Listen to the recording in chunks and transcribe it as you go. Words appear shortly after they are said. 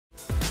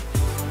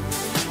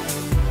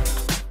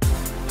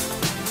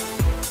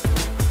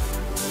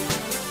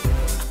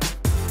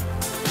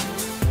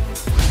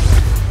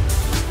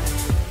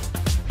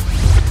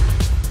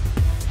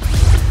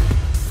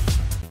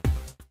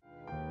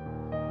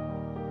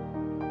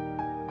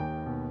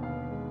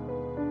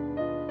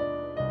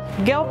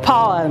Girl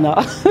power, no.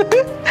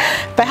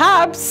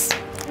 Perhaps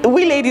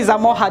we ladies are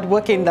more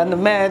hardworking than the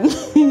men.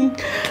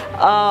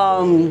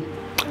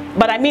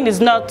 But I mean, it's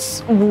not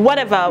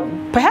whatever.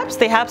 Perhaps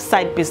they have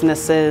side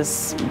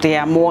businesses. They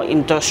are more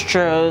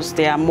industrious.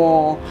 They are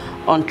more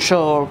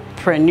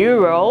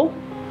entrepreneurial.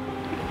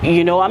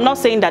 You know, I'm not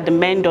saying that the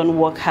men don't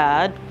work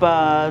hard,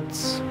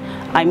 but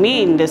I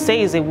mean, they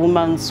say it's a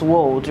woman's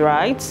world,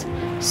 right?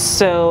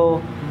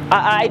 So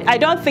I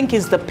don't think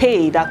it's the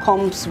pay that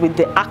comes with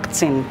the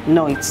acting.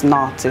 No, it's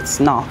not. It's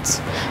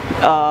not.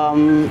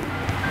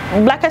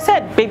 Like I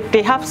said,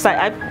 they have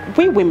side.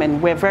 We women,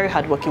 we're very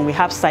hardworking. We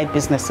have side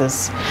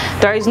businesses.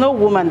 There is no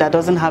woman that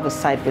doesn't have a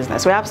side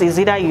business. Perhaps it's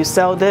either you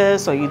sell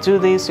this, or you do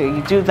this, or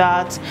you do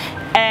that.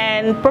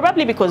 And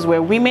probably because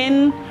we're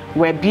women,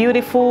 we're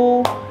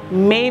beautiful.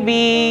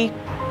 Maybe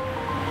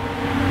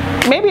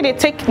they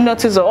take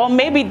notice, or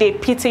maybe they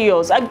pity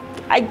us.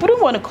 I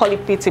wouldn't want to call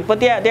it pity, but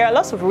there are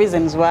lots of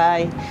reasons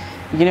why,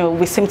 you know,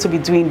 we seem to be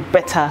doing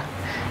better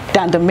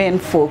than the men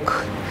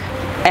folk,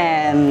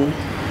 and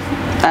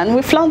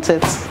we flaunt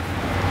it.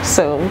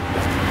 So,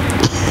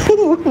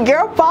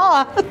 girl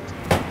power.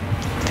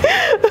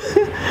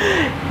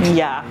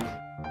 Yeah.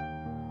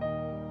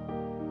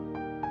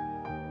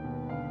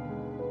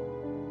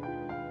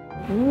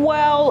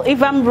 Well,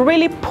 if I'm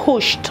really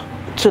pushed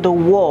to the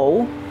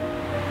wall,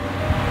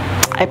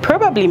 I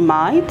probably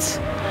might.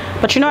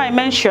 But you know, I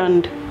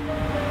mentioned,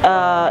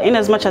 in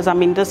as much as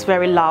I'm in this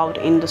very loud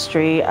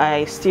industry,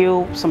 I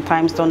still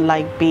sometimes don't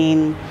like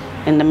being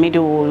in the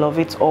middle of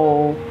it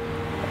all,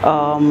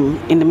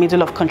 in the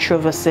middle of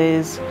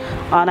controversies.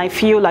 And I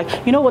feel like,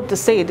 you know what they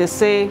say? They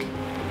say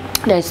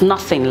there's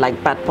nothing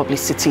like bad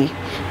publicity.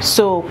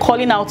 So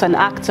calling out an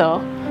actor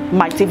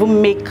might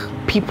even make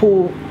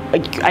people,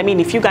 I mean,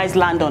 if you guys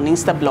land on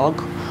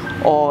Instablog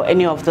or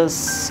any of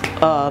those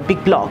big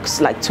blogs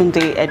like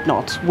Tunde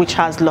Ednot, which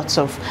has lots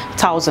of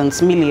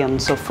thousands,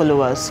 millions of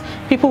followers,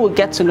 people will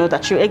get to know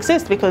that you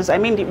exist, because I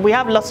mean, we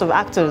have lots of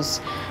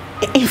actors.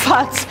 In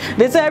fact,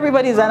 they say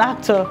everybody's an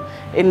actor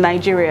in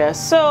Nigeria.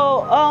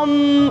 So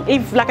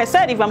if, like I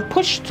said, if I'm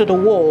pushed to the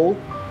wall,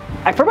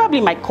 I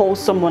probably might call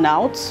someone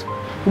out.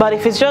 But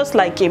if it's just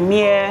like a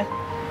mere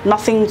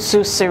nothing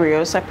too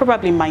serious, I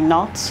probably might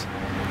not,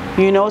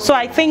 you know. So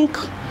I think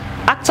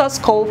actors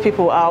call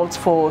people out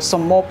for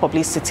some more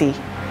publicity,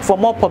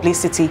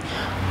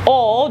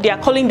 or they are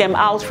calling them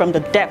out from the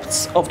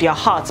depths of their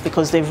hearts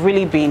because they've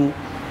really been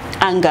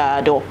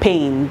angered or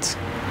pained,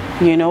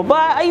 you know.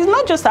 But it's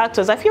not just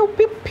actors. I feel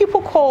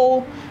people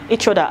call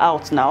each other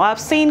out now. I've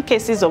seen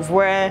cases of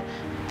where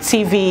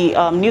TV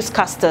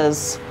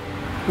newscasters,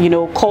 you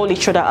know, call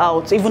each other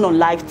out, even on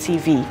live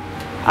TV.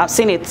 I've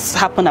seen it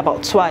happen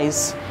about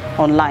twice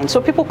online.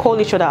 So people call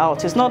each other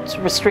out. It's not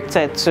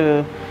restricted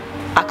to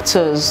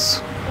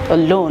actors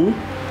alone.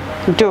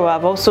 Though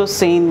I've also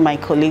seen my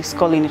colleagues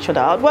calling each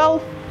other out.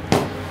 Well,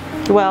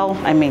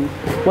 I mean,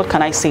 what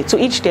can I say? To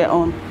each their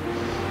own.